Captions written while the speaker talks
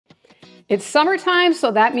It's summertime, so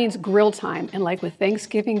that means grill time. And like with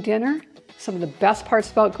Thanksgiving dinner, some of the best parts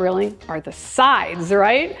about grilling are the sides,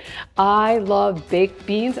 right? I love baked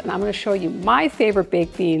beans, and I'm gonna show you my favorite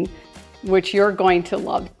baked bean, which you're going to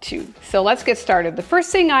love too. So let's get started. The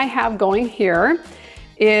first thing I have going here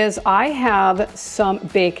is I have some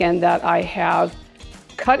bacon that I have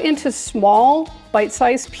cut into small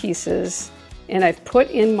bite-sized pieces, and I've put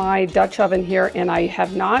in my Dutch oven here, and I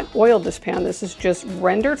have not oiled this pan. This is just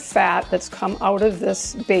rendered fat that's come out of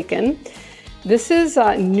this bacon. This is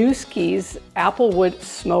Newski's Applewood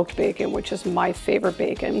smoked bacon, which is my favorite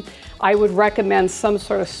bacon. I would recommend some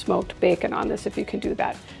sort of smoked bacon on this if you can do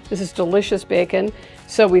that. This is delicious bacon.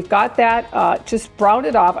 So we've got that, just browned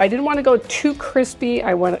it off. I didn't want to go too crispy.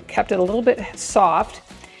 I kept it a little bit soft.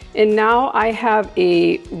 And now I have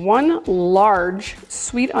one large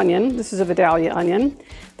sweet onion. This is a Vidalia onion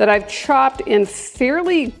that I've chopped in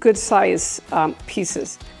fairly good size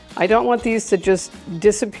pieces. I don't want these to just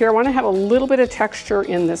disappear. I want to have a little bit of texture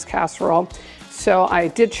in this casserole. So I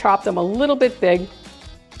did chop them a little bit big.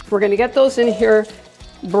 We're going to get those in here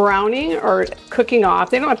browning or cooking off.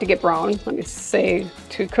 They don't have to get brown. Let me say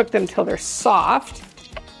to cook them till they're soft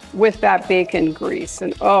with that bacon grease.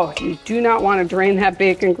 And oh, you do not want to drain that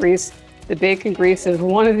bacon grease. The bacon grease is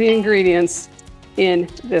one of the ingredients in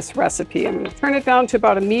this recipe. I'm going to turn it down to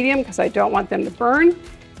about a medium because I don't want them to burn.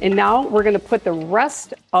 And now we're going to put the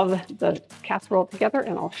rest of the casserole together,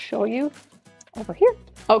 and I'll show you over here.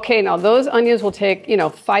 Okay, now those onions will take,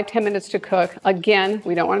 5-10 minutes to cook. Again,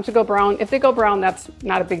 we don't want them to go brown. If they go brown, that's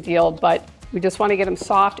not a big deal, but we just want to get them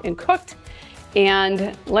soft and cooked.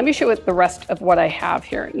 And let me show you the rest of what I have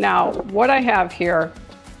here. Now, what I have here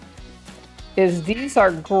is these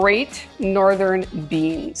are great northern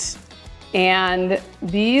beans. And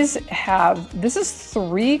this is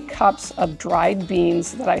 3 cups of dried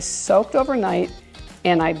beans that I soaked overnight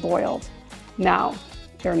and I boiled. Now,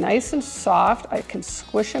 they're nice and soft. I can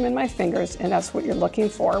squish them in my fingers, and that's what you're looking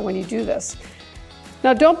for when you do this.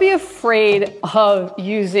 Now, don't be afraid of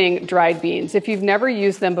using dried beans. If you've never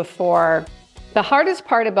used them before, the hardest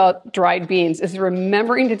part about dried beans is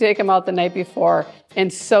remembering to take them out the night before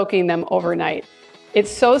and soaking them overnight. It's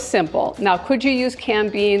so simple. Now, could you use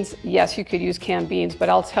canned beans? Yes, you could use canned beans, but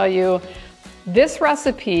I'll tell you, this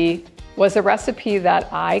recipe was a recipe that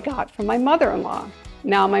I got from my mother-in-law.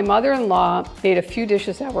 Now, my mother-in-law made a few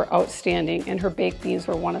dishes that were outstanding, and her baked beans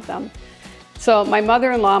were one of them. So my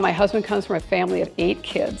mother-in-law, my husband comes from a family of 8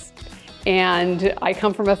 kids, and I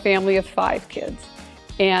come from a family of 5 kids.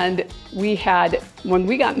 And when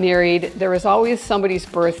we got married, there was always somebody's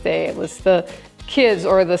birthday. It was the kids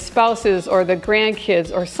or the spouses or the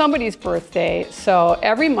grandkids or somebody's birthday. So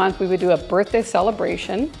every month we would do a birthday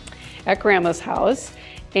celebration at Grandma's house,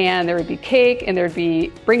 and there would be cake, and there'd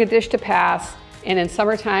be bring a dish to pass. And in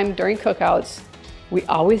summertime during cookouts, we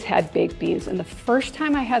always had baked beans. And the first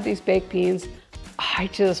time I had these baked beans, I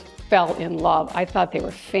just fell in love. I thought they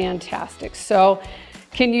were fantastic. So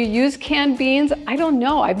can you use canned beans? I don't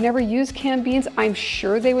know. I've never used canned beans. I'm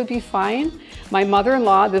sure they would be fine. My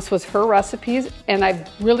mother-in-law, this was her recipes, and I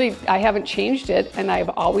haven't changed it, and I've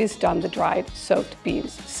always done the dried soaked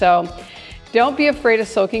beans. So don't be afraid of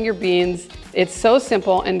soaking your beans. It's so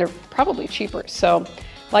simple, and they're probably cheaper. So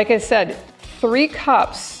like I said, 3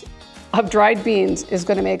 cups of dried beans is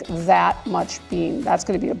going to make that much bean. That's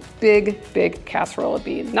going to be a big, big casserole of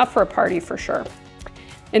bean. Not for a party for sure.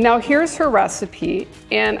 And now here's her recipe.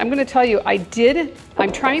 And I'm going to tell you,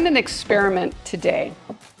 I'm trying an experiment today.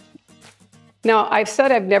 Now, I've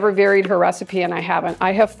said I've never varied her recipe, and I haven't.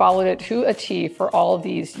 I have followed it to a T for all of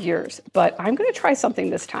these years. But I'm going to try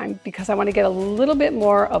something this time because I want to get a little bit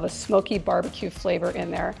more of a smoky barbecue flavor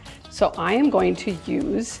in there. So I am going to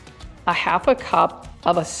use a 1/2 cup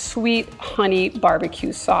of a sweet honey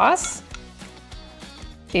barbecue sauce.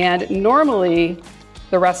 And normally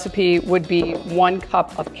the recipe would be 1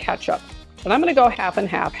 cup of ketchup. But I'm going to go half and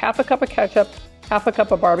half. 1/2 cup of ketchup, 1/2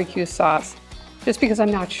 cup of barbecue sauce. Just because I'm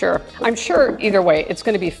not sure. I'm sure either way, it's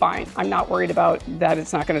going to be fine. I'm not worried about that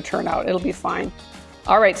it's not going to turn out. It'll be fine.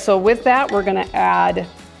 All right, so with that, we're going to add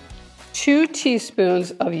 2 teaspoons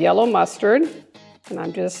of yellow mustard. And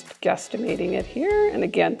I'm just guesstimating it here. And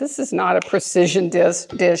again, this is not a precision dish.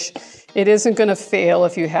 It isn't going to fail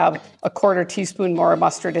if you have a 1/4 teaspoon more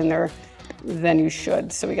mustard in there than you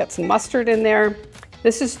should. So we got some mustard in there.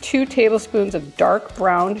 This is 2 tablespoons of dark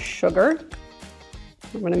brown sugar.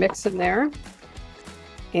 I'm going to mix in there.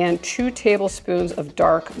 And 2 tablespoons of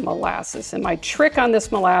dark molasses. And my trick on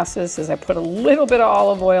this molasses is I put a little bit of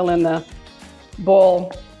olive oil in the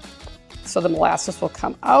bowl so the molasses will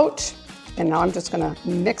come out. And now I'm just gonna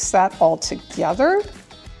mix that all together.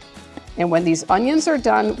 And when these onions are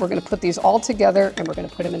done, we're gonna put these all together and we're gonna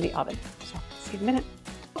put them in the oven. So, see you in a minute.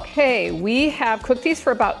 Okay, we have cooked these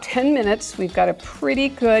for about 10 minutes. We've got a pretty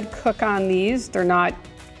good cook on these. They're not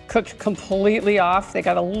cooked completely off. They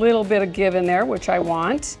got a little bit of give in there, which I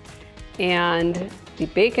want. And the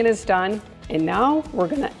bacon is done. And now we're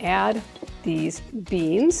gonna add these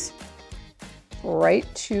beans right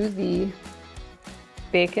to the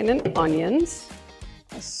bacon and onions.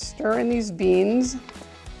 Stir in these beans.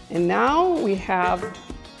 And now we have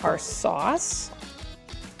our sauce,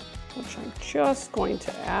 which I'm just going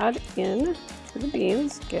to add in to the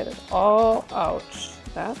beans, get it all out.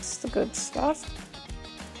 That's the good stuff.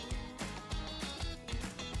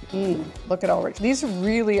 Look at all rich. These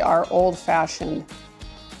really are old-fashioned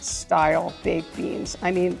style baked beans.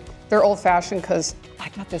 I mean, they're old-fashioned because I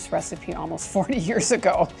got this recipe almost 40 years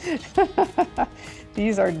ago.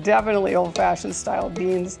 These are definitely old-fashioned style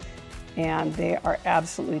beans, and they are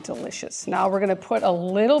absolutely delicious. Now we're gonna put a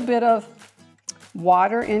little bit of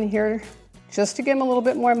water in here just to give them a little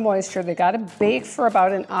bit more moisture. They gotta bake for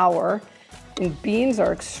about an hour, and beans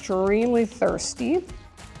are extremely thirsty.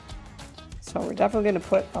 So we're definitely gonna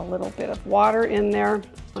put a little bit of water in there.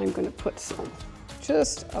 I'm gonna put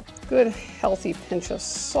just a good healthy pinch of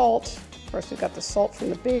salt. Of course, we've got the salt from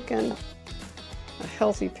the bacon, a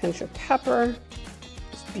healthy pinch of pepper.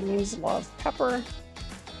 These beans love pepper.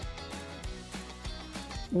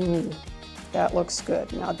 That looks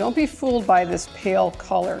good. Now, don't be fooled by this pale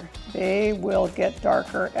color. They will get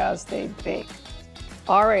darker as they bake.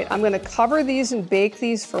 All right, I'm gonna cover these and bake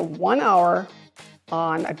these for 1 hour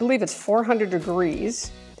on, I believe it's 400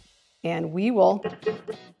 degrees, and we will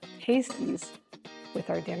taste these with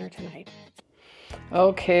our dinner tonight.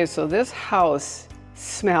 Okay, so this house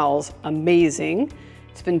smells amazing.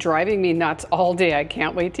 It's been driving me nuts all day. I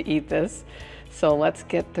can't wait to eat this. So let's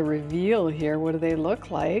get the reveal here. What do they look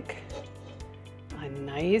like? A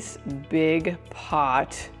nice big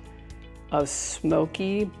pot of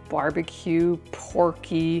smoky barbecue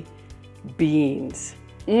porky beans.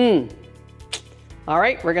 All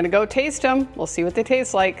right, we're gonna go taste them. We'll see what they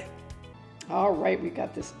taste like. All right, we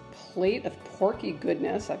got this plate of porky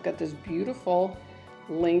goodness. I've got this beautiful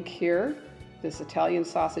link here, this Italian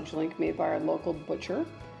sausage link made by our local butcher.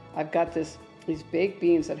 I've got these baked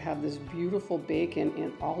beans that have this beautiful bacon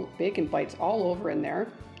and bacon bites all over in there,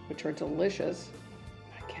 which are delicious.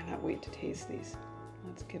 I cannot wait to taste these.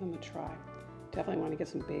 Let's give them a try. Definitely want to get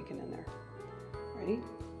some bacon in there. Ready?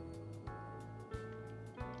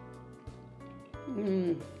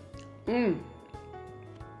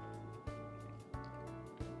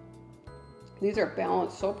 These are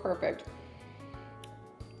balanced so perfect.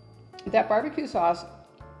 That barbecue sauce,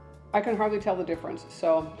 I can hardly tell the difference.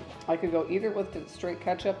 So I could go either with the straight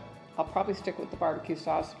ketchup. I'll probably stick with the barbecue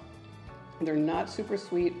sauce. They're not super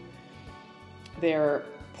sweet. They're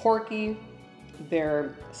porky.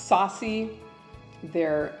 They're saucy.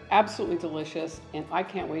 They're absolutely delicious. And I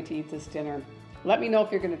can't wait to eat this dinner. Let me know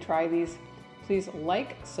if you're going to try these. Please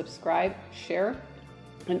like, subscribe, share,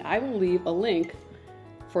 and I will leave a link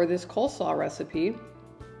for this coleslaw recipe,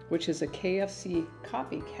 which is a KFC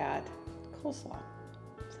copycat coleslaw.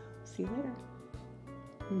 So, see you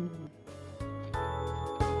later.